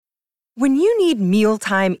When you need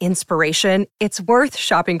mealtime inspiration, it's worth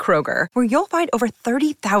shopping Kroger, where you'll find over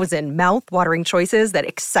 30,000 mouth-watering choices that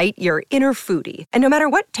excite your inner foodie. And no matter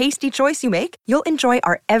what tasty choice you make, you'll enjoy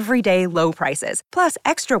our everyday low prices, plus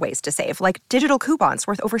extra ways to save, like digital coupons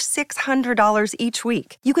worth over $600 each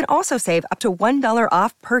week. You can also save up to $1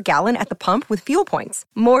 off per gallon at the pump with fuel points.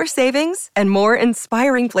 More savings and more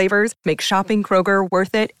inspiring flavors make shopping Kroger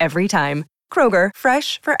worth it every time. Kroger,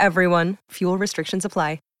 fresh for everyone. Fuel restrictions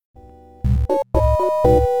apply.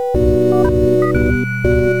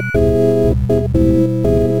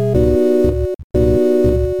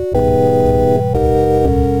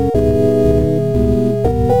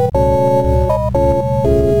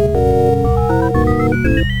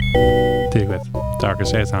 Darker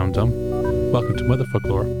Shades I'm Dumb. Welcome to Mother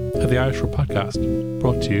Folklore, the Irish Road podcast,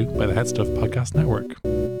 brought to you by the Headstuff Podcast Network.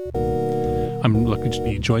 I'm lucky to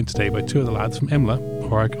be joined today by two of the lads from Imla,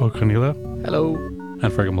 Org O'Conneilla. Hello. And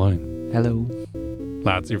Fergal Maloney. Hello.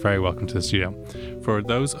 Lads, you're very welcome to the studio. For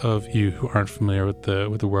those of you who aren't familiar with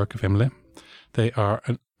the work of Imla, they are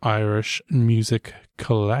an Irish music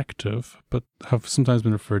collective, but have sometimes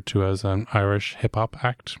been referred to as an Irish hip-hop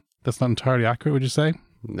act. That's not entirely accurate, would you say?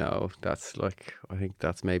 No, that's I think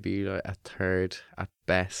that's maybe like a third at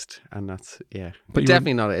best, and that's, yeah. But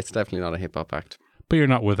it's definitely not a hip-hop act. But you're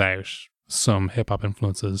not without some hip-hop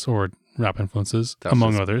influences or rap influences,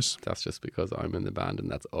 among others. That's just because I'm in the band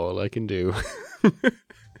and that's all I can do.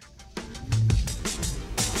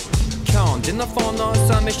 Dina fána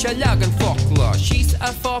sam is se legan folklore. She's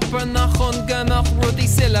a fopper nach chun gymach ruddy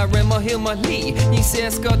silla rim o hilma li. Ní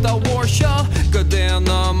sés go da warsha, go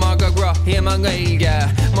dena maga gra him an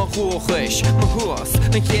gailge. Ma chuchish, ma huas,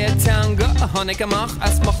 ma tanga, honig amach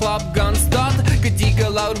as ma chlab gan stad.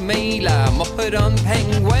 Gediga loud meila, ma put on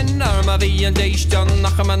penguin, arma vi an deistan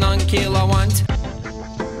nach man an kila want.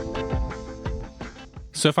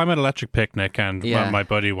 So if I'm at Electric Picnic and my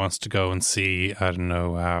buddy wants to go and see, I don't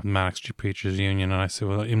know, Manic Street Preachers Union, and I say,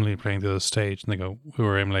 well, Imlay playing the other stage, and they go, who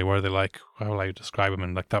are Imlay? What are they like? How will I describe them?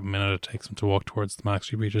 And like that minute it takes them to walk towards the Manic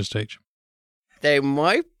Street Preachers stage. They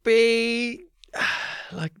might be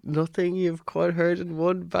like nothing you've quite heard in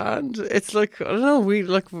one band. It's like, I don't know,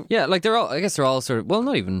 they're all, I guess they're all sort of, well,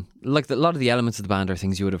 not even, like a lot of the elements of the band are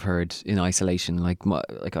things you would have heard in isolation. Like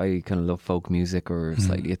I kind of love folk music or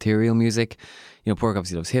slightly ethereal music. You know, Pork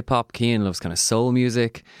obviously loves hip-hop. Cian loves kind of soul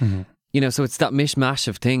music. Mm-hmm. You know, so it's that mishmash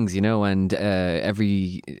of things, you know, and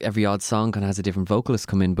every odd song kind of has a different vocalist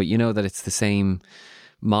come in, but you know that it's the same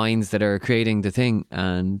minds that are creating the thing.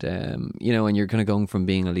 And, you know, and you're kind of going from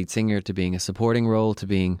being a lead singer to being a supporting role to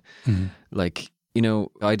being like, you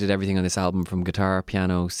know, I did everything on this album from guitar,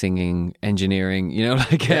 piano, singing, engineering, you know,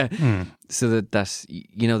 like, so that,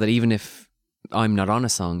 you know, that even if I'm not on a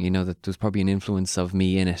song, you know, that there's probably an influence of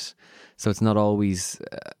me in it. So it's not always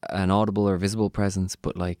an audible or visible presence,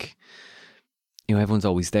 but like, you know, everyone's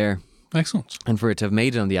always there. Excellent. And for it to have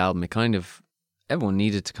made it on the album, it kind of, everyone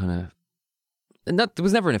needed to kind of, and that there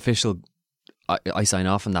was never an official I sign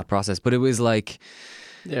off on that process, but it was like,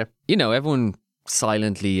 yeah, you know, everyone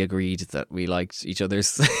silently agreed that we liked each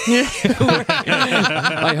other's. I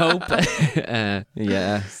hope.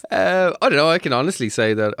 Yeah. I don't know. I can honestly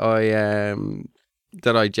say that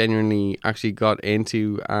I genuinely actually got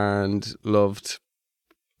into and loved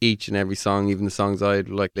each and every song, even the songs I had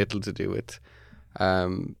like little to do with.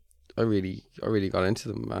 I really got into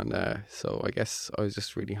them, and so I guess I was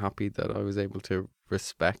just really happy that I was able to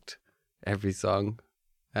respect every song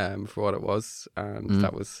for what it was, and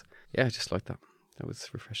that was, yeah, just like that. That was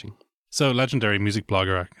refreshing. So legendary music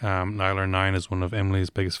blogger Niler9 is one of Emily's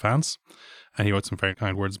biggest fans, and he wrote some very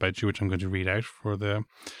kind words about you, which I'm going to read out for the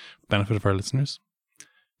benefit of our listeners.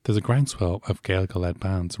 There's a groundswell of Gaelic-led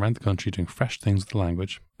bands around the country doing fresh things with the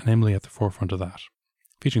language, and Emily at the forefront of that.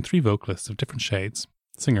 Featuring 3 vocalists of different shades,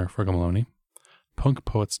 singer Fergal Maloney, punk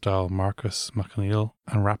poet style Marcus McNeil,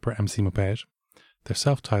 and rapper MC Moped. Their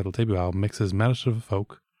self-titled debut album mixes meditative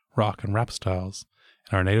folk, rock and rap styles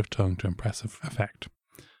in our native tongue to impressive effect.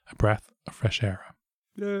 A breath of fresh air.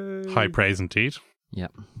 Yay. High praise indeed. Yeah,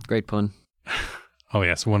 great pun. Oh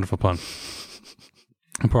yes, wonderful pun.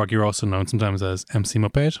 And Park, you're also known sometimes as MC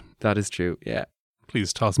Moped. That is true, yeah.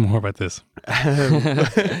 Please tell us more about this.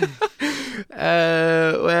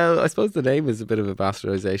 Well, I suppose the name is a bit of a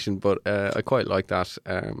bastardization, but I quite like that.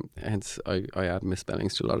 Hence, I add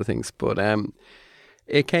misspellings to a lot of things. But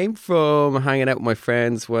it came from hanging out with my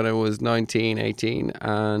friends when I was 19, 18,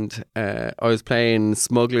 and I was playing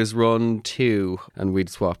Smuggler's Run 2, and we'd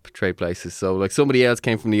swap trade places. So like somebody else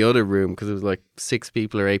came from the other room, because it was like 6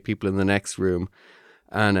 people or 8 people in the next room.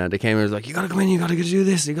 And they came in and was like, you got to come in, you got to do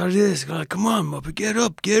this, you got to do this. Like, come on, Muppet, get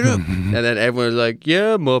up. And then everyone was like,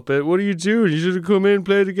 yeah, Muppet, what are you doing? You should have come in and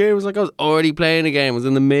played the game. I was like, I was already playing the game. I was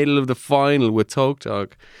in the middle of the final with Talk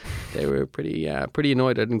Talk. They were pretty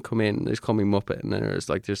annoyed I didn't come in. They just called me Muppet. And then it was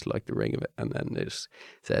like, just like the ring of it. And then they just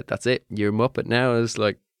said, that's it, you're Muppet now. I was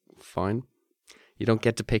like, fine. You don't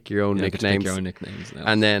get to pick your own nicknames. No.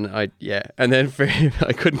 And then I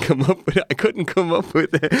couldn't come up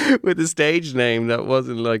with a stage name that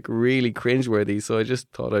wasn't like really cringeworthy. So I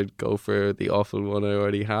just thought I'd go for the awful one I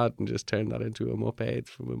already had and just turn that into a Muppet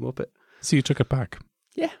from a Muppet. So you took it back.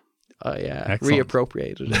 Yeah, I Excellent.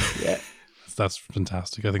 reappropriated it. Yeah, That's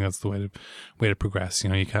fantastic. I think that's the way to progress. You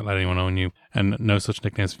know, you can't let anyone own you. And no such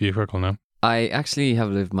nicknames for you, Fergal, no? I actually have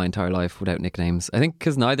lived my entire life without nicknames. I think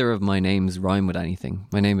because neither of my names rhyme with anything.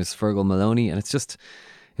 My name is Fergal Maloney, and it's just,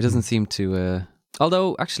 it doesn't seem to...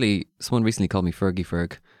 although, actually, someone recently called me Fergie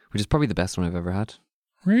Ferg, which is probably the best one I've ever had.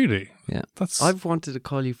 Really? Yeah. I've wanted to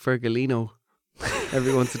call you Fergalino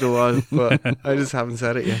every once in a while, but I just haven't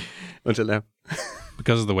said it yet until now.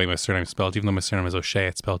 Because of the way my surname is spelled, even though my surname is O'Shea,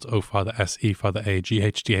 it's spelled O Father S E Father A G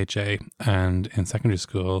H D H A, and in secondary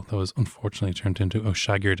school, that was unfortunately turned into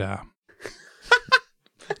O'Shagirda.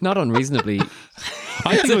 Not unreasonably.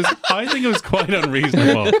 I think it was quite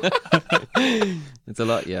unreasonable. It's a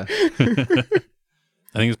lot, yeah.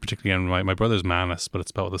 I think it's particularly my brother's Manus, but it's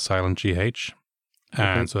spelled with a silent GH,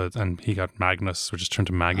 and and he got Magnus, which is turned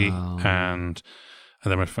to Maggie, and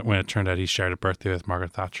then when it turned out he shared a birthday with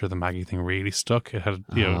Margaret Thatcher, the Maggie thing really stuck. It had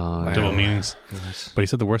double meanings. Gosh. But he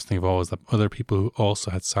said the worst thing of all was that other people who also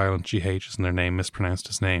had silent GHs in their name mispronounced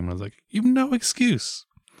his name. And I was like, you've no excuse.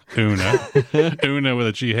 Una with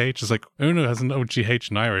a GH is like, Una has no GH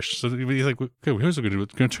in Irish. So he's like, okay, here's what we're going to do.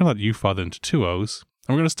 We're going to turn that U father into two O's,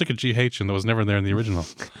 and we're going to stick a GH in that was never there in the original.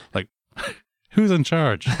 Like, who's in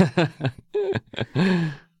charge?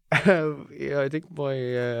 I think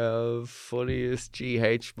my funniest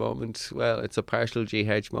GH moment, well, it's a partial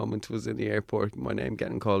GH moment, was in the airport, my name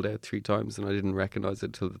getting called out 3 times and I didn't recognise it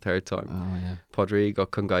until the 3rd time. Oh, yeah. Podrigo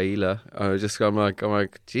Congaila. I was just I'm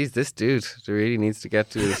like, geez, this dude really needs to get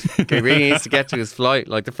to his flight.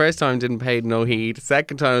 Like the first time didn't pay no heed.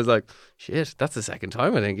 Second time I was like, shit, that's the second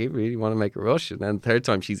time I think you really want to make a rush. And then the 3rd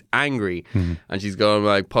time she's angry and she's going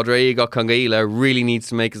like, Podrigo Congaila really needs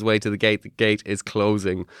to make his way to the gate. The gate is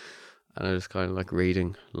closing. And I was kind of like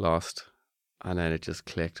reading, lost. And then it just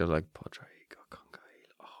clicked. I was like, Podrigo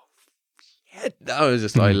Congaila. Oh, shit. I was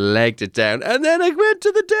just I legged it down. And then I went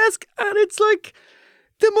to the desk and it's like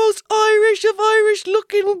the most Irish of Irish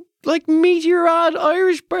looking like meteorad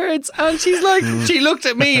Irish birds. And she's like, she looked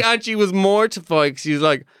at me and she was mortified. She's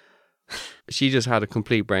like, she just had a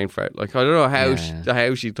complete brain fart. Like, I don't know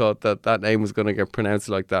how she thought that name was going to get pronounced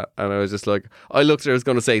like that. And I was just like, I looked at her, I was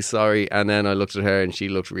going to say sorry. And then I looked at her and she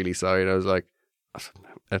looked really sorry. And I was like,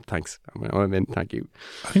 thanks. I'm in, thank you.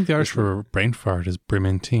 I think the Irish for brain fart is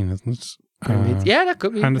brimantine, isn't it? Yeah, that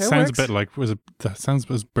could be. And it sounds a bit like, that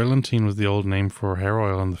sounds as Brillantine was the old name for hair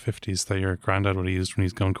oil in the 50s that your granddad would have used when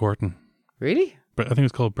he's going courting. Really? But I think it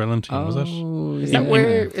was called Brillantine, was it? Is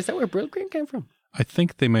that where Brill Cream came from? I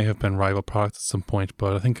think they may have been rival products at some point,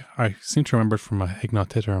 but I think I seem to remember it from a Hignot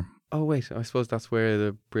Titter. Oh wait, I suppose that's where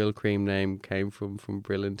the Brill Cream name came from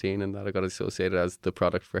Brillantine, and that I got associated as the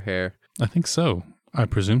product for hair. I think so. I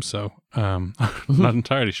presume so. I'm not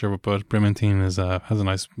entirely sure, but Brimantine has a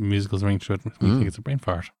nice musical ring to it. I think it's a brain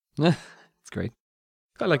fart. It's great.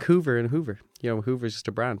 Kind of like Hoover and Hoover. You know, Hoover's just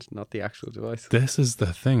a brand, not the actual device. This is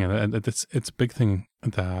the thing, and it's a big thing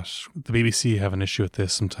that the BBC have an issue with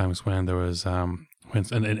this sometimes when there was when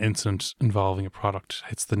an incident involving a product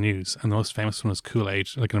hits the news, and the most famous one is Kool-Aid.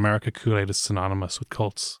 Like in America, Kool-Aid is synonymous with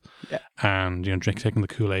cults, and taking the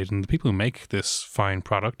Kool-Aid, and the people who make this fine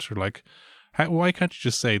product are like, why can't you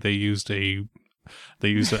just say they used a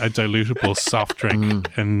dilutable soft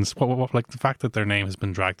drink, and what like the fact that their name has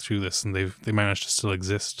been dragged through this and they managed to still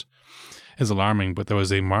exist is alarming. But there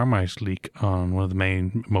was a Marmite leak on one of the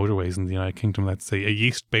main motorways in the United Kingdom that's a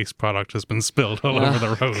yeast-based product has been spilled all over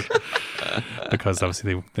the road because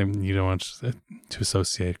obviously they you don't want to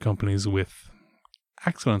associate companies with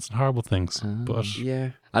accidents and horrible things. But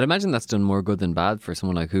yeah, I'd imagine that's done more good than bad for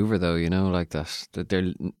someone like Hoover, though. You know, like that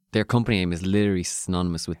their company name is literally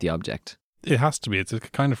synonymous with the object. it has to be. It's a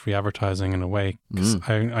kind of free advertising in a way. 'Cause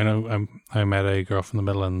I know I met a girl from the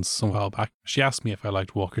Midlands some while back. She asked me if I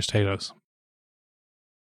liked Walker's Tatoes.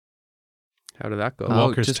 How did that go?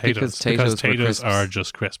 Walker's just Tatoes. because Potatoes are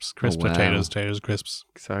just crisps. Crisp Oh, wow. potatoes, crisps.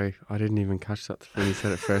 Sorry, I didn't even catch that when you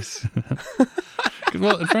said it first.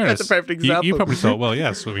 Well, in fairness, That's a perfect example. You probably thought, well,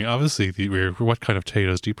 yes. I mean, obviously, what kind of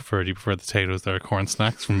potatoes do you prefer? Do you prefer the potatoes that are corn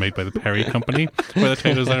snacks made by the Perry Company, or the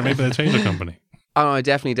potatoes that are made by the Taylor Company? Oh, I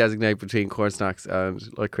definitely designate between corn snacks and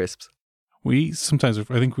like crisps. We sometimes, I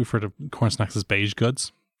think we refer to corn snacks as beige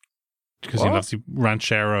goods. Because you have obviously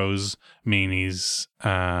rancheros, meanies,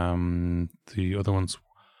 the other ones,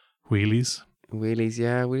 wheelies. Wheelies,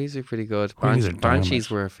 yeah, wheelies are pretty good. Wheelies are Banshees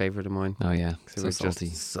dynamite. were a favourite of mine. Oh yeah, They so were salty.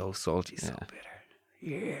 just so salty, so bitter.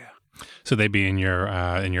 Yeah. So they'd be in your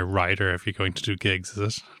rider if you're going to do gigs,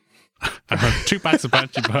 is it? I have 2 packs of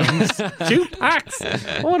Banshee Bones. 2 packs?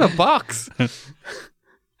 I want a box.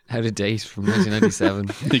 Out of date from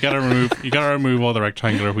 1997. You gotta remove all the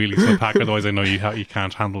rectangular wheelies from the pack, otherwise I know you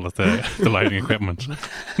can't handle the lighting equipment.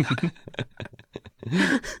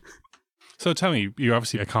 So tell me, you're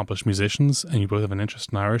obviously accomplished musicians and you both have an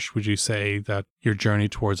interest in Irish. Would you say that your journey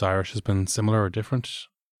towards Irish has been similar or different?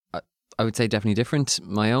 I would say definitely different.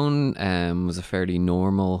 My own was a fairly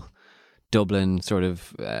normal Dublin sort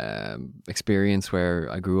of experience where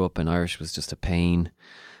I grew up and Irish was just a pain.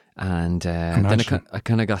 And then I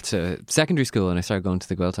kind of got to secondary school and I started going to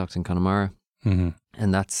the Gaeltacht in Connemara. Mm-hmm.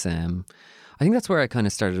 And that's, I think that's where I kind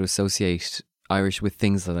of started to associate Irish with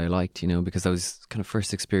things that I liked, you know, because that was kind of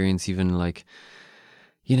first experience, even like,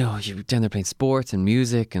 you know, you're down there playing sports and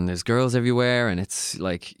music and there's girls everywhere. And it's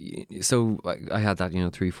like, so I had that,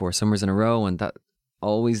 3-4 summers in a row, and that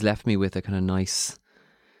always left me with a kind of nice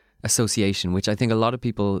association, which I think a lot of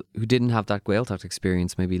people who didn't have that Gaeltacht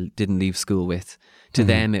experience maybe didn't leave school with. To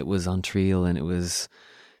them, it was Antrim and it was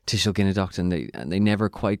Tishel Ginnedocht, and they never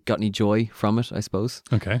quite got any joy from it, I suppose.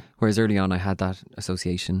 Okay. Whereas early on, I had that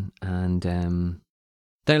association, and then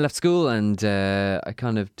I left school, and I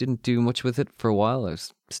kind of didn't do much with it for a while. I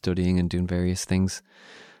was studying and doing various things,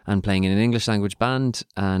 and playing in an English language band,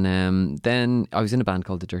 and then I was in a band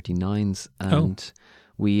called the Dirty Nines, and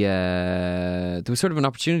we there was sort of an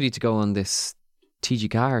opportunity to go on this TG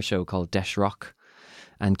Cahir show called Desh Rock,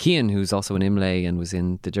 and Cian, who's also an Imlay and was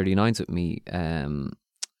in the Dirty Nines with me,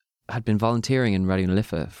 had been volunteering in Radio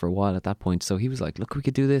Nalifa for a while at that point. So he was like, look, we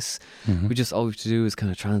could do this. Mm-hmm. We just, all we have to do is kind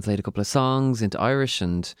of translate a couple of songs into Irish,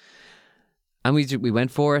 and we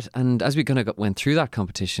went for it. And as we kind of went through that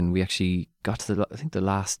competition, we actually got to I think the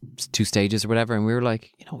last 2 stages or whatever, and we were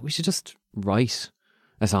like, we should just write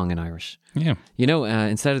a song in Irish. Yeah.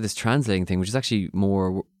 Instead of this translating thing, which is actually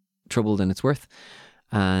more trouble than it's worth.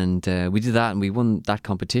 And we did that, and we won that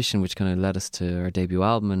competition, which kind of led us to our debut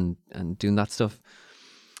album and doing that stuff.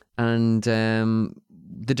 And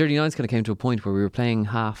the Dirty Nines kind of came to a point where we were playing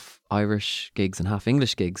half Irish gigs and half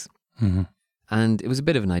English gigs. Mm-hmm. And it was a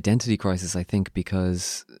bit of an identity crisis, I think,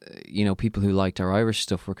 because, people who liked our Irish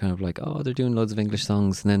stuff were kind of like, oh, they're doing loads of English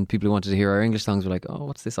songs. And then people who wanted to hear our English songs were like, oh,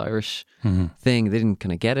 what's this Irish thing? They didn't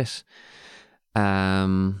kind of get it.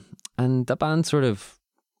 And the band sort of,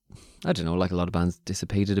 I don't know, like a lot of bands,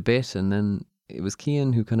 dissipated a bit. And then it was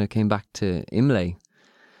Cian who kind of came back to Imlay.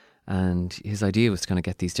 And his idea was to kind of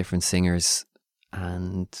get these different singers,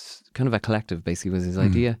 and kind of a collective basically was his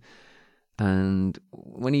idea. And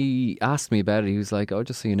when he asked me about it, he was like, oh,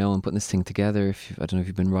 just so you know, I'm putting this thing together. I don't know if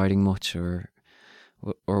you've been writing much or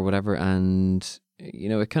whatever. And,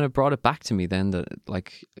 it kind of brought it back to me then that,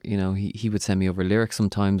 like, he would send me over lyrics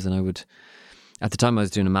sometimes, and I would, at the time I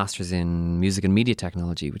was doing a master's in music and media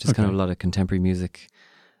technology, which is kind of a lot of contemporary music.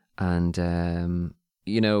 And,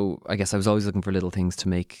 I guess I was always looking for little things to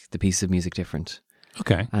make the piece of music different.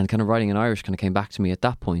 Okay. And kind of writing in Irish kind of came back to me at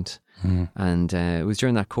that point. And it was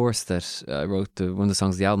during that course that I wrote one of the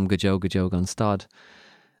songs of the album, Go Joe Gan Stod.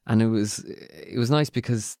 And it was nice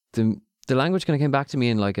because the language kind of came back to me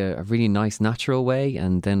in like a really nice, natural way.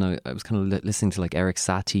 And then I was kind of listening to like Eric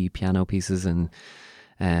Satie piano pieces, and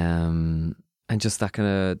just that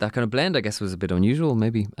kind of blend, I guess, was a bit unusual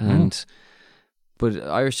maybe. But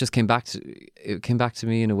Irish just came back to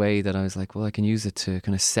me in a way that I was like, well, I can use it to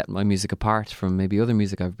kind of set my music apart from maybe other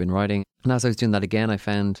music I've been writing. And as I was doing that again, I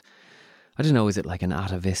found, I don't know, is it like an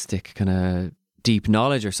atavistic kind of deep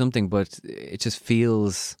knowledge or something, but it just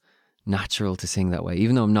feels natural to sing that way,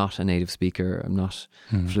 even though I'm not a native speaker, I'm not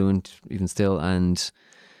fluent even still.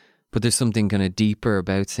 But there's something kind of deeper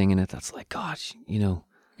about singing it that's like, God,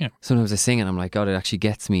 sometimes I sing it and I'm like, God, it actually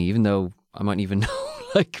gets me, even though I mightn't even know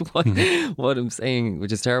like what I'm saying,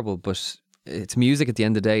 which is terrible, but it's music at the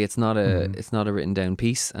end of the day. It's not a written down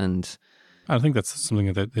piece, and I think that's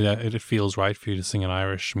something that it feels right for you to sing in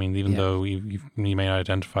Irish. I mean, even though you may not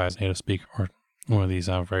identify as a native speaker or one of these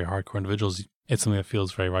very hardcore individuals, it's something that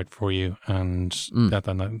feels very right for you, and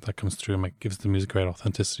that comes through and gives the music great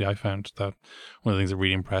authenticity. I found that one of the things that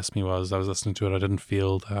really impressed me was I was listening to it, I didn't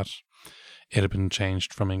feel that it had been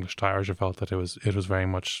changed from English to Irish. I felt that it was very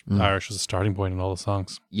much Irish as a starting point in all the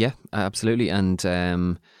songs. Yeah, absolutely.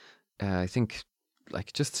 And I think,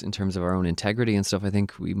 like, just in terms of our own integrity and stuff, I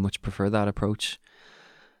think we much prefer that approach.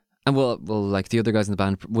 And well, like the other guys in the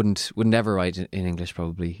band wouldn't ever write in English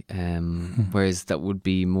probably, whereas that would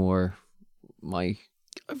be more my.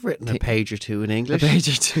 I've written a page or two in English. A page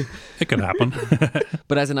or two. It could happen.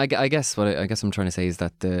 But as in, I guess what I'm trying to say is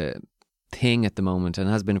that the thing at the moment, and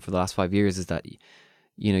has been for the last 5 years, is that,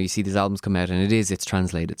 you know, you see these albums come out and it's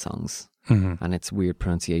translated songs, and it's weird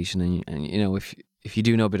pronunciation, and you know, if you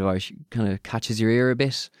do know a bit of Irish, it kind of catches your ear a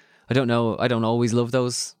bit. I don't always love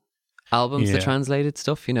those albums, the translated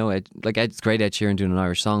stuff, you know. It's great Ed Sheeran doing an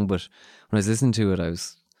Irish song, but when I was listening to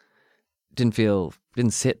it,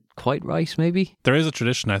 didn't sit quite right, maybe. There is a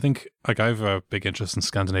tradition. I think, like, I have a big interest in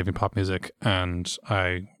Scandinavian pop music, and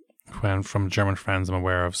when from German friends, I'm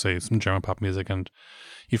aware of, say, some German pop music, and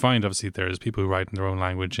you find, obviously, there's people who write in their own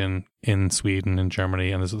language in Sweden, in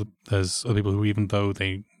Germany, and there's other people who, even though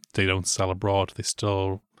they don't sell abroad, they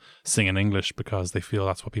still sing in English because they feel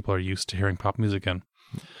that's what people are used to hearing pop music in.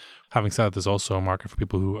 Having said that, there's also a market for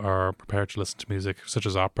people who are prepared to listen to music such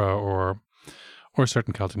as opera or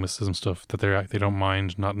certain Celtic mysticism stuff, that they don't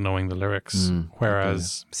mind not knowing the lyrics.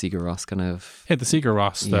 Whereas Sigur Rós kind of... Yeah, the Sigur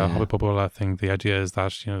Rós, the Hobbit Bobola thing, the idea is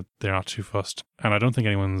that, you know, they're not too fussed. And I don't think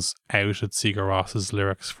anyone's out at Sigur Rós's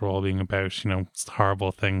lyrics for all being about, you know,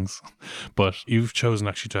 horrible things. But you've chosen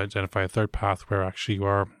actually to identify a third path where actually you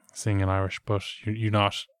are singing in Irish, but you're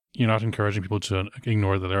not encouraging people to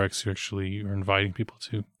ignore the lyrics. You're inviting people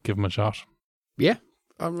to give them a shot. Yeah.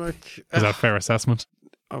 I'm like... Is that a fair assessment?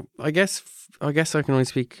 I guess I can only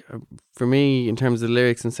speak for me in terms of the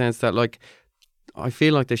lyrics, in the sense that, like, I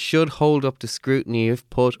feel like they should hold up to scrutiny if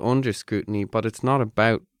put under scrutiny, but it's not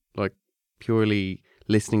about, like, purely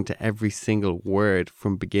listening to every single word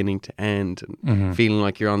from beginning to end and feeling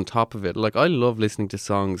like you're on top of it. Like, I love listening to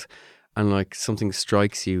songs and, like, something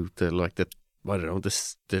strikes you that, like, the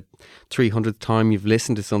 300th time you've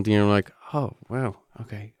listened to something, you're like, oh wow,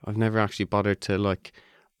 okay, I've never actually bothered to, like,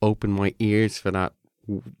 open my ears for that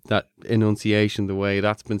enunciation, the way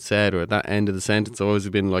that's been said, or that end of the sentence always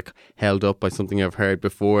been, like, held up by something I've heard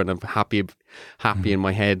before, and I'm happy in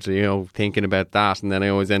my head, you know, thinking about that, and then I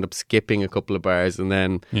always end up skipping a couple of bars, and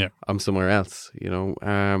then I'm somewhere else, you know.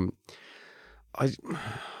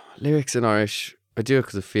 Lyrics in Irish, I do it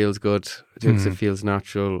because it feels good. I do it because it feels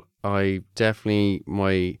natural. I definitely,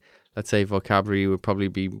 my, let's say, vocabulary would probably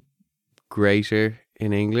be greater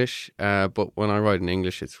in English, but when I write in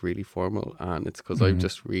English, it's really formal, and it's because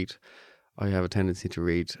I have a tendency to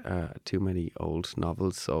read too many old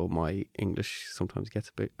novels, so my English sometimes gets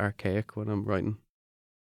a bit archaic when I'm writing.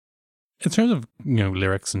 In terms of, you know,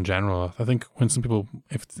 lyrics in general, I think when some people,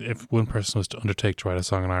 if one person was to undertake to write a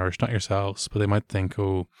song in Irish, not yourselves, but they might think,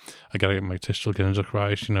 oh, I gotta get my Tishtil Ginniduch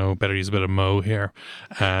right, you know, better use a bit of Mo here,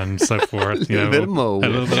 and so forth. You know, a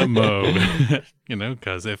little bit of Mo, you know,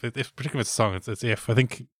 because if particularly if it's a song, it's if. I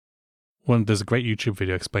think there's a great YouTube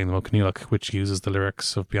video explaining the Mo Caniloch, which uses the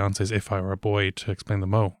lyrics of Beyonce's "If I Were a Boy" to explain the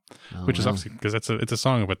Mo, which is obviously because it's a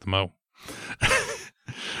song about the Mo.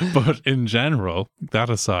 But in general, that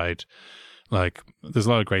aside, like, there's a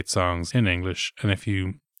lot of great songs in English, and if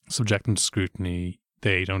you subject them to scrutiny,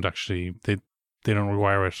 they don't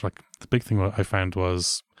require it. Like, the big thing I found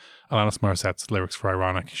was Alanis Morissette's lyrics for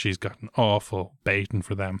Ironic. She's got an awful baiting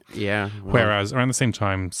for them. Yeah. Well. Whereas around the same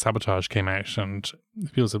time, Sabotage came out, and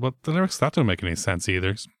people said, well, the lyrics, that don't make any sense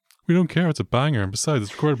either. We don't care, it's a banger, and besides,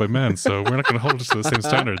 it's recorded by men, so we're not going to hold it to the same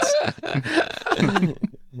standards.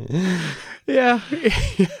 Yeah.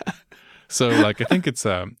 So, like, I think it's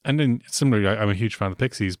and then similarly, I'm a huge fan of the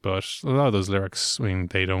Pixies, but a lot of those lyrics, I mean,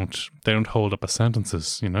 they don't hold up as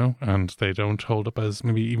sentences, you know, and they don't hold up as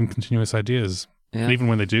maybe even continuous ideas. Yeah. And even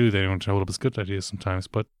when they do, they don't hold up as good ideas sometimes,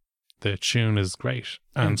 but the tune is great.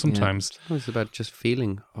 And sometimes it's about just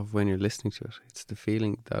feeling of when you're listening to it. It's the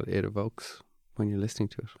feeling that it evokes when you're listening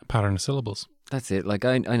to it. A pattern of syllables. That's it. Like,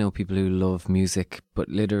 I know people who love music, but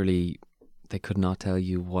literally they could not tell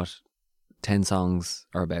you what 10 songs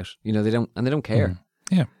are about. You know, they don't care.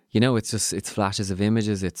 Yeah. You know, it's flashes of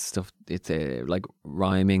images, it's stuff, it's like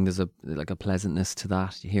rhyming, there's a pleasantness to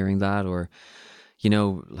that, hearing that, or, you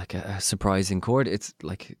know, like a surprising chord. It's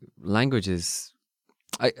like language is,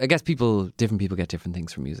 I guess different people get different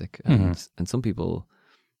things from music, and some people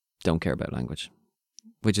don't care about language,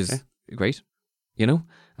 which is great, you know,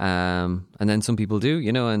 and then some people do,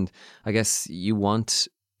 you know, and I guess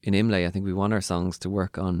in Imlay, I think we want our songs to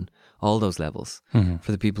work on all those levels.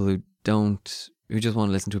 For the people who just want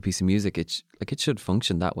to listen to a piece of music, it should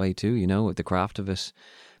function that way too, you know, with the craft of it.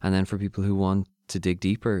 And then for people who want to dig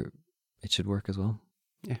deeper, it should work as well.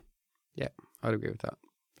 Yeah, I'd agree with that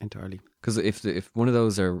entirely. Because if one of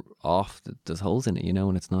those are off, there's holes in it,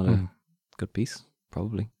 and it's not a good piece,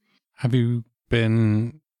 probably. Have you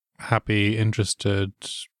been happy, interested,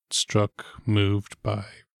 struck, moved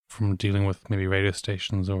from dealing with maybe radio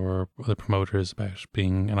stations or other promoters about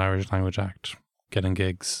being an Irish language act, getting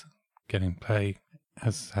gigs, getting play?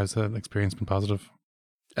 How's that experience been positive?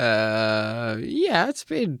 Yeah,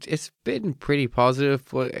 it's been pretty positive,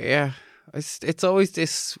 but yeah, it's always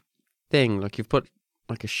this thing, like you've put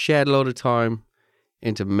like a shed load of time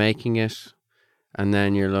into making it, and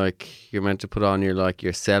then you're meant to put on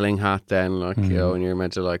your selling hat then, and you're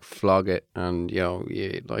meant to flog it, and you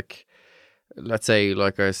let's say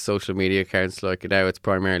our social media accounts, now it's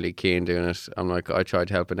primarily Cian doing it. I tried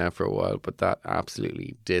helping out for a while, but that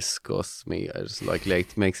absolutely disgusts me. I just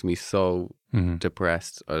it makes me so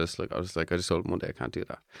depressed. I just told him one day I can't do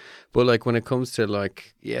that. But when it comes to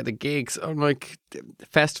the gigs, I'm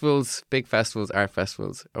festivals, big festivals, art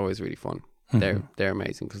festivals, always really fun. They're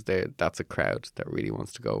amazing because that's a crowd that really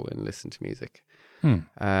wants to go and listen to music.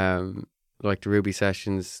 The Ruby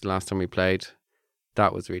sessions last time we played,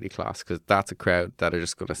 that was really class because that's a crowd that are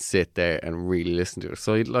just going to sit there and really listen to it.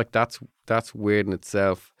 So that's weird in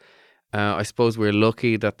itself. I suppose we're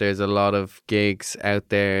lucky that there's a lot of gigs out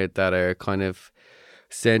there that are kind of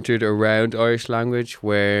centered around Irish language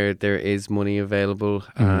where there is money available,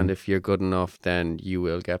 and if you're good enough then you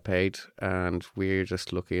will get paid, and we're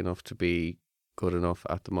just lucky enough to be good enough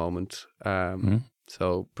at the moment.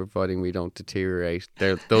 So providing we don't deteriorate,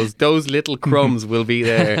 those little crumbs will be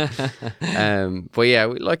there. But yeah,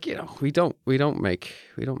 we don't make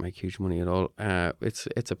huge money at all.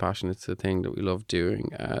 It's a passion. It's a thing that we love doing.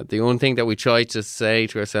 The only thing that we tried to say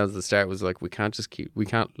to ourselves at the start was we can't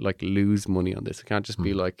lose money on this. It can't just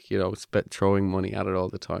be throwing money at it all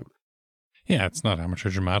the time. Yeah, it's not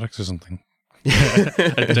amateur dramatics or something.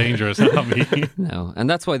 A dangerous hobby. No, and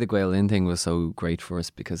that's why the Gael Lynn thing was so great for us,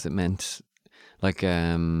 because it meant. I did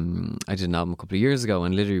an album a couple of years ago,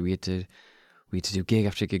 and literally we had to do gig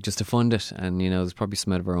after gig just to fund it, and there's probably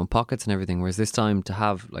some out of our own pockets and everything. Whereas this time to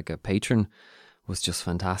have a patron was just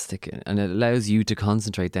fantastic, and it allows you to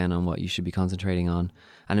concentrate then on what you should be concentrating on,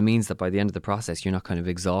 and it means that by the end of the process you're not kind of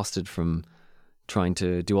exhausted from trying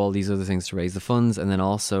to do all these other things to raise the funds, and then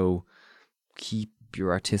also keep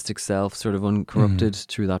your artistic self sort of uncorrupted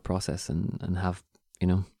through that process, and have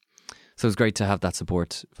so it's great to have that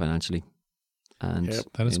support financially. And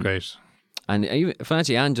that is great. And even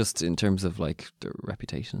financially, and just in terms of their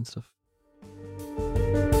reputation and stuff.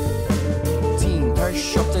 Team tar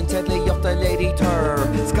shotten tedle jotta lady tur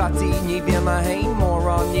Scotty ni vema hein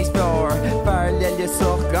moron ni spår Parallelle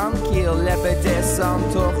sorgan kill lebe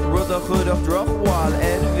desam toch rudder hudder droch wall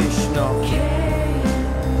elvish noch.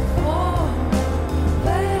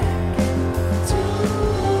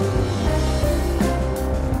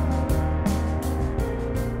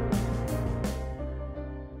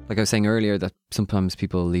 Like I was saying earlier, that sometimes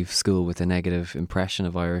people leave school with a negative impression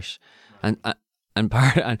of Irish, and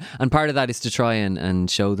part of that is to try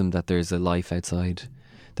and show them that there's a life outside.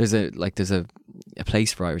 There's a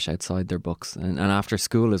place for Irish outside their books and after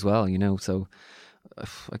school as well. So I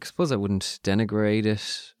suppose I wouldn't denigrate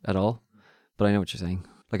it at all, but I know what you're saying.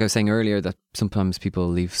 Like I was saying earlier, that sometimes people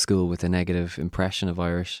leave school with a negative impression of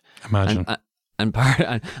Irish. Imagine. And part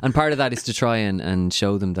of that is to try and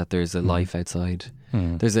show them that there's a life outside.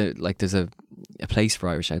 There's a place for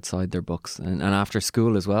Irish outside their books and after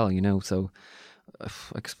school as well. So I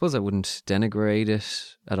suppose I wouldn't denigrate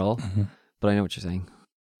it at all, but I know what you're saying.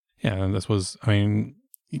 Yeah, and there's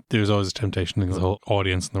always a temptation to the whole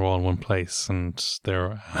audience and they're all in one place and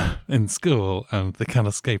they're in school and they can't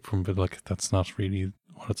escape from it. That's not really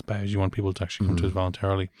what it's about. You want people to actually come to it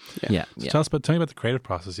voluntarily. Yeah. So tell me about the creative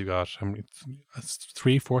process you got. It's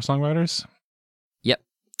 3-4 songwriters. Yep.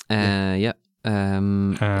 Yeah.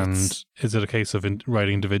 And is it a case of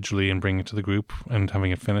writing individually and bringing it to the group and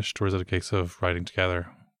having it finished, or is it a case of writing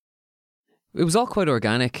together? It was all quite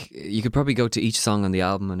organic. You could probably go to each song on the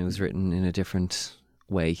album and it was written in a different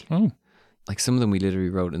way. Oh. Some of them we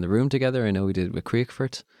literally wrote in the room together. I know we did with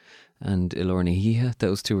Creekford and Ilorni Hiha.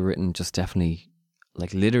 Those two were written just definitely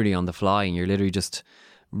literally on the fly, and you're literally just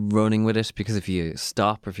running with it, because if you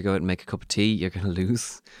stop or if you go out and make a cup of tea, you're going to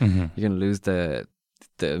lose. You're going to lose the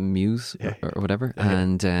muse or whatever.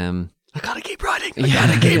 And I gotta keep writing. I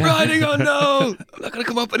gotta keep writing. Oh no, I'm not gonna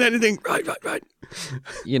come up with anything. Right.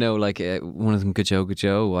 One of them, Good Joe.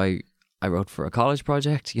 I wrote for a college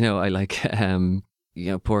project. Poor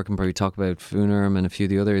can probably talk about Funarm and a few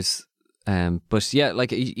of the others. But yeah,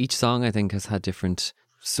 each song I think has had different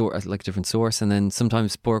source, and then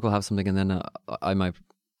sometimes Pork will have something, and then I might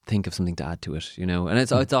think of something to add to it, you know. And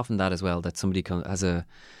it's often that as well, that somebody has a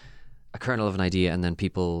kernel of an idea and then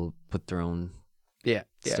people put their own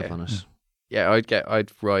stuff on it. Yeah,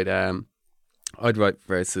 I'd write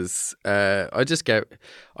verses. I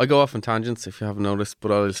go off on tangents, if you haven't noticed,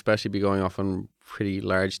 but I'll especially be going off on pretty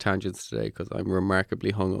large tangents today because I'm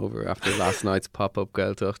remarkably hungover after last night's pop-up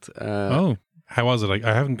Gaeltacht. Oh, how was it? Like,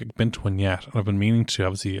 I haven't been to one yet. I've been meaning to.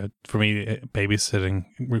 Obviously, for me, babysitting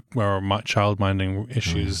or child-minding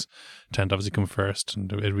issues tend to obviously come first,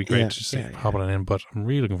 and it'd be great to just hop on in. But I'm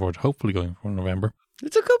really looking forward to hopefully going for November.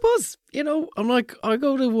 It's a good buzz, you know. I'm like, I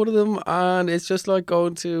go to one of them and it's just like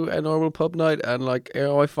going to a normal pub night, and like, you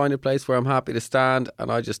know, I find a place where I'm happy to stand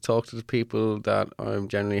and I just talk to the people that I'm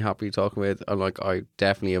generally happy talking with. And like, I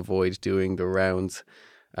definitely avoid doing the rounds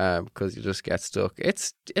because you just get stuck.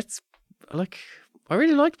 It's like, I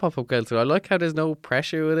really like pop-up Gaeltacht. I like how there's no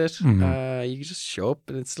pressure with it. Mm-hmm. You just show up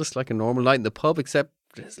and it's just like a normal night in the pub, except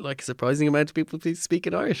there's like a surprising amount of people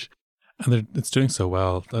speaking Irish. And it's doing so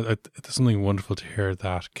well. It's something wonderful to hear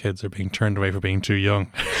that kids are being turned away for being too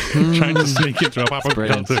young, trying to sneak into a pop-up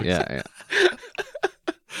Gaeltacht. Yeah.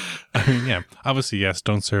 I mean, yeah. Obviously, yes.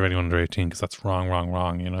 Don't serve anyone under 18 because that's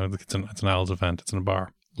wrong. You know, it's an Al's event. It's in a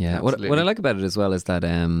bar. Yeah. What I like about it as well is that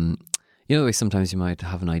you know, sometimes you might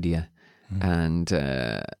have an idea and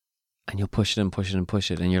you'll push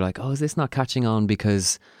it, and you're like, oh, is this not catching on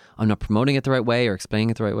because I'm not promoting it the right way or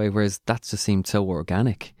explaining it the right way? Whereas that just seemed so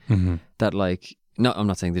organic that, like, no, I'm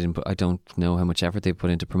not saying they didn't I don't know how much effort they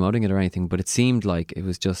put into promoting it or anything, but it seemed like it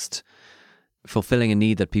was just fulfilling a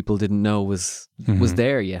need that people didn't know was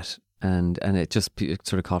there yet, and it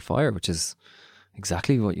sort of caught fire, which is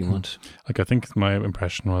exactly what you want. Like, I think my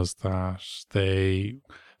impression was that the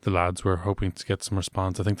lads were hoping to get some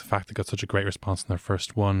response. I think the fact they got such a great response in their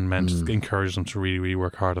first one meant encouraged them to really, really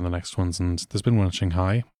work hard on the next ones. And there's been one in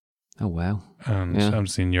Shanghai. Oh, wow. And I've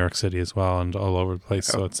seen New York City as well, and all over the place.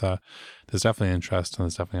 So it's there's definitely interest and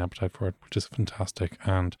there's definitely appetite for it, which is fantastic.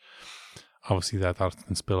 And obviously that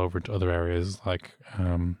can spill over to other areas like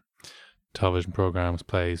television programs,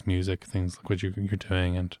 plays, music, things like what you're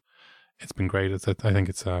doing. And it's been great. I think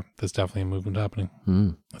there's definitely a movement happening.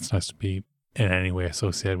 It's nice to be in any way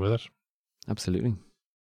associated with it. Absolutely.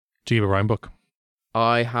 Do you have a rhyme book?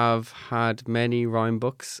 I have had many rhyme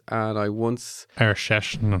books, and I once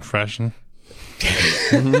Session and Freshen.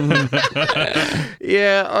 I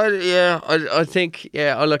think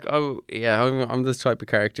I'm this type of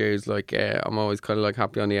character who's like I'm always kind of like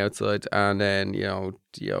happy on the outside, and then you know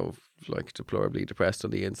like deplorably depressed on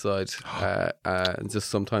the inside, and just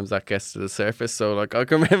sometimes that gets to the surface. So like I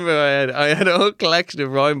can remember I had a whole collection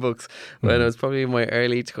of rhyme books when I was probably in my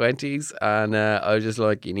early 20s, and I was just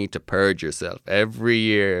like, you need to purge yourself every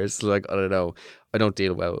year. It's like, I don't know, I don't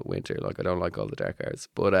deal well with winter. Like, I don't like all the dark arts,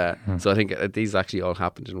 but so I think these actually all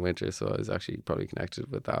happened in winter, so I was actually probably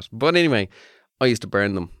connected with that. But anyway, I used to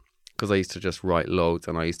burn them because I used to just write loads,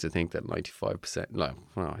 and I used to think that 95%,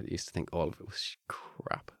 I used to think all of it was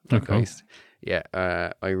crap. Like,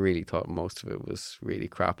 I really thought most of it was really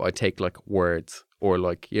crap. I'd take like words or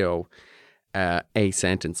like, you know, a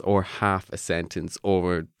sentence or half a sentence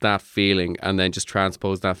over that feeling, and then just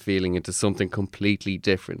transpose that feeling into something completely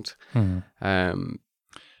different. But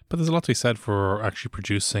there's a lot to be said for actually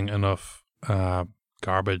producing enough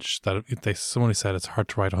garbage that somebody said it's hard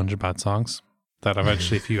to write 100 bad songs. That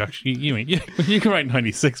eventually, if you actually, you can write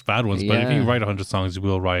 96 bad ones, but if you write 100 songs, you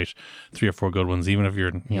will write 3 or 4 good ones, even if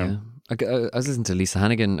you're, you know. I was listening to Lisa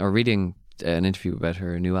Hannigan, or reading an interview about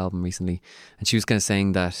her new album recently, and she was kind of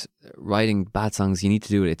saying that writing bad songs, you need to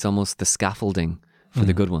do it. It's almost the scaffolding for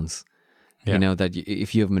the good ones. You know, that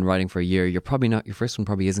if you haven't been writing for a year, you're probably not, your first one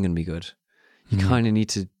probably isn't going to be good. You kind of need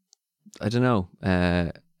to, I don't know,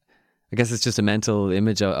 I guess it's just a mental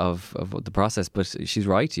image of the process, but she's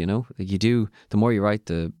right, you know. You do, the more you write,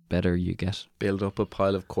 the better you get. Build up a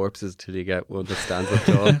pile of corpses till you get one that stands up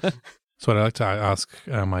tall. So what I like to ask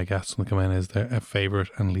my guests when they come in, is there a favourite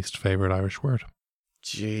and least favourite Irish word?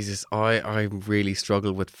 Jesus, I really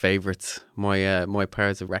struggle with favourites. My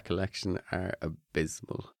powers of recollection are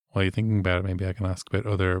abysmal. While you're thinking about it, maybe I can ask about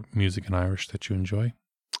other music in Irish that you enjoy.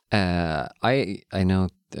 I know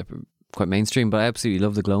they're quite mainstream, but I absolutely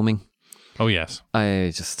love the Gloaming. Oh yes,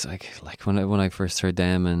 I just like when I first heard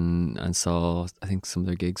them and saw, I think, some of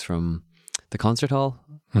their gigs from the concert hall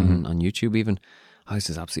on YouTube even, I was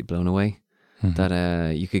just absolutely blown away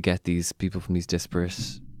that you could get these people from these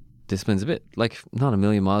disparate disciplines, a bit like not a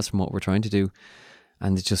million miles from what we're trying to do,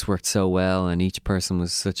 and it just worked so well, and each person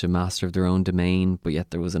was such a master of their own domain, but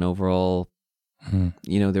yet there was an overall,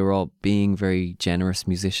 you know, they were all being very generous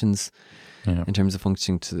musicians in terms of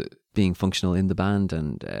being functional in the band,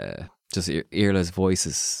 and just Irla's voice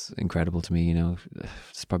is incredible to me. You know,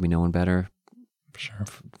 there's probably no one better, For sure.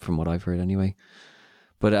 from what I've heard anyway.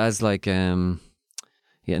 But as like, in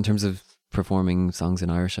terms of performing songs in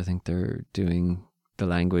Irish, I think they're doing the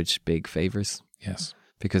language big favours, Yes.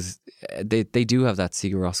 because they do have that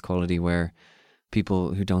Sigur Rós quality where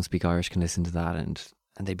people who don't speak Irish can listen to that and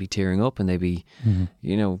they'd be tearing up, and they'd be,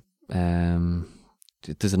 you know,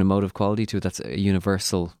 there's an emotive quality to it that's a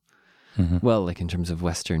universal. Well, like in terms of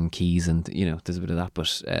Western keys, and you know, there's a bit of that,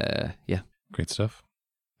 but yeah, Great stuff.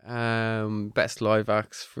 Best live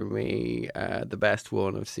acts for me, the best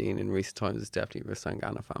one I've seen in recent times is definitely the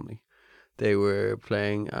Sangana Family. They were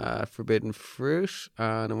playing Forbidden Fruit,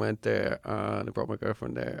 and I went there and I brought my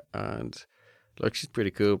girlfriend there, and like, she's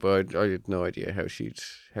pretty cool, but I had no idea how she'd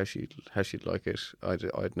like it.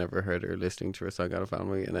 I'd never heard her listening to her Sangana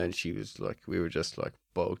Family, and then she was like, we were just like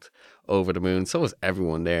both over the moon. So was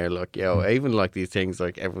everyone there. Like, yo, even like these things,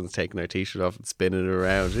 like everyone's taking their t-shirt off and spinning it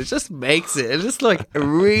around. It just makes it. It just like, it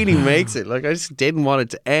really makes it. Like, I just didn't want it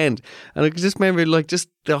to end, and I just remember like just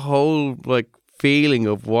the whole like feeling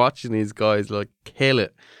of watching these guys like kill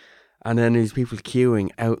it. And then these people queuing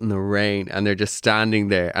out in the rain, and they're just standing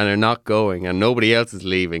there, and they're not going, and nobody else is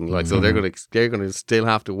leaving. Like, so they're gonna still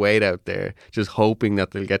have to wait out there, just hoping that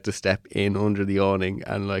they'll get to step in under the awning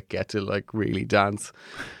and like get to like really dance.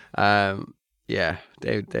 Yeah,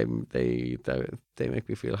 they make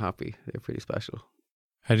me feel happy. They're pretty special.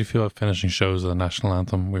 How do you feel about finishing shows with the national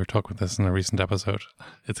anthem? We were talking about this in a recent episode.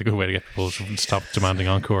 It's a good way to get people to stop demanding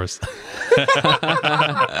encores.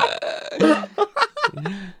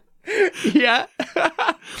 Yeah.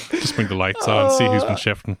 Just bring the lights on, see who's been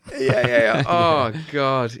shifting. Yeah. Oh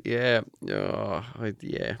God, yeah.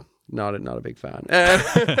 Yeah. Not a big fan.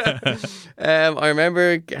 I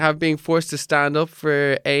remember being forced to stand up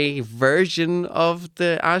for a version of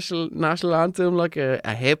the national anthem, like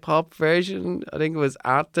a hip hop version. I think it was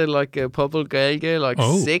at the like a Pobl Gaeilge like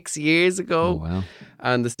 6 years ago. Oh, wow.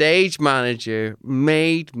 And the stage manager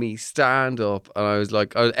made me stand up, and I was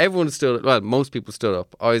like, everyone stood. Well, most people stood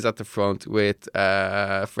up. I was at the front with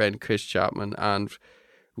a friend, Chris Chapman, and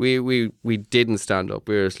we didn't stand up.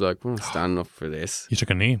 We were just like, we're not standing up for this. You took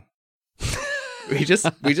a knee. We took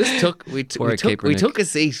a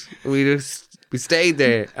seat. We stayed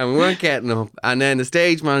there, and we weren't getting up. And then the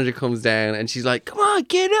stage manager comes down, and she's like, "Come on,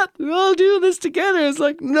 get up! We're all doing this together." It's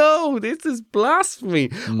like, no, this is blasphemy.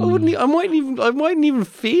 I mightn't even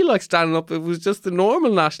feel like standing up if it was just the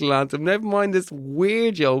normal national anthem. Never mind this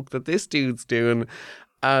weird joke that this dude's doing.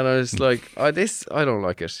 And I was like, I don't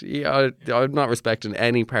like it. Yeah, I'm not respecting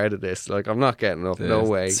any part of this. Like, I'm not getting up. No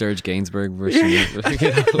way. Serge Gainsbourg version. And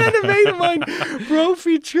then a mate of mine,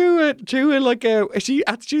 Brophy, threw it like she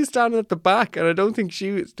was standing at the back, and I don't think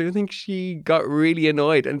she got really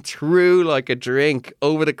annoyed and threw like a drink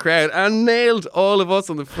over the crowd and nailed all of us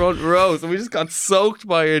on the front row. So we just got soaked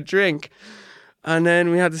by her drink. And then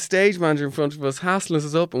we had the stage manager in front of us hassling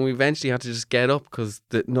us up, and we eventually had to just get up because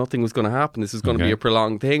nothing was going to happen. This was going to be a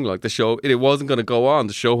prolonged thing. Like, the show, it wasn't going to go on.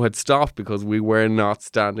 The show had stopped because we were not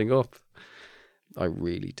standing up. I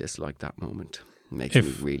really dislike that moment. It makes me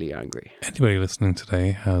really angry. Anybody listening today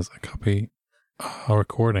has a copy, a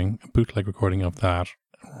bootleg recording of that,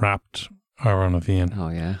 wrapped Aaron of Ian. Oh,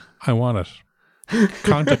 yeah. I want it.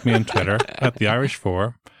 Contact me on Twitter at the Irish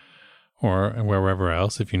 4. Or wherever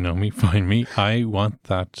else, if you know me, find me. I want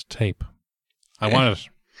that tape. I want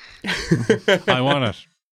it. I want it.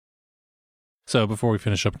 So before we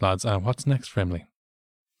finish up, lads, what's next for Emily?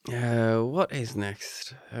 What is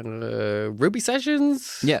next? Ruby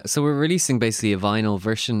Sessions? Yeah, so we're releasing basically a vinyl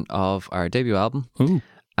version of our debut album. Ooh.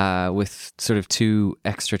 With sort of 2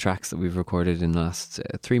 extra tracks that we've recorded in the last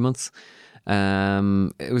 3 months.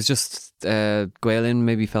 It was just Gaelin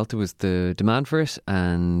maybe felt there was the demand for it,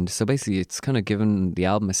 and so basically it's kind of given the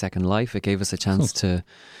album a second life. It gave us a chance to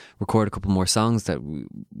record a couple more songs that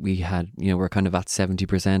we had, we're kind of at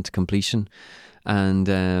 70% completion, and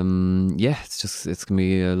it's gonna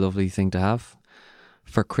be a lovely thing to have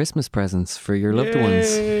for Christmas presents for your loved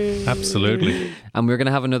ones. Absolutely. And we're going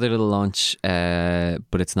to have another little launch,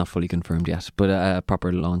 but it's not fully confirmed yet, but a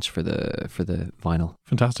proper launch for the vinyl.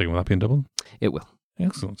 Fantastic. Will that be in Dublin? It will.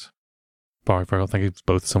 Excellent. Barry, Fergal, thank you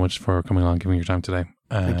both so much for coming along, giving your time today,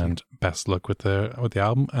 and best luck with the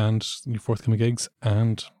album and your forthcoming gigs,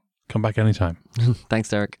 and come back anytime. Thanks,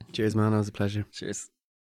 Derek. Cheers, man. It was a pleasure. Cheers.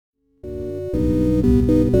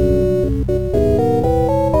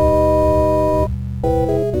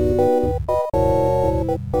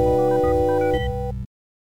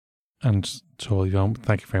 And to all of you,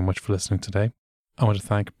 thank you very much for listening today. I want to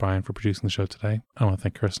thank Brian for producing the show today. I want to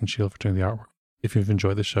thank Kirsten Shield for doing the artwork. If you've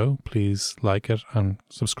enjoyed the show, please like it and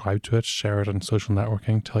subscribe to it, share it on social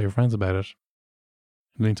networking, tell your friends about it.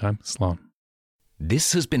 In the meantime, slán.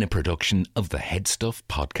 This has been a production of the Headstuff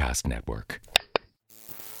Podcast Network.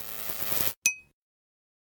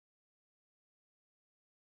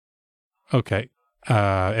 Okay.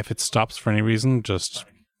 If it stops for any reason, just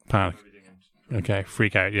panic. Okay,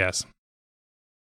 freak out, yes.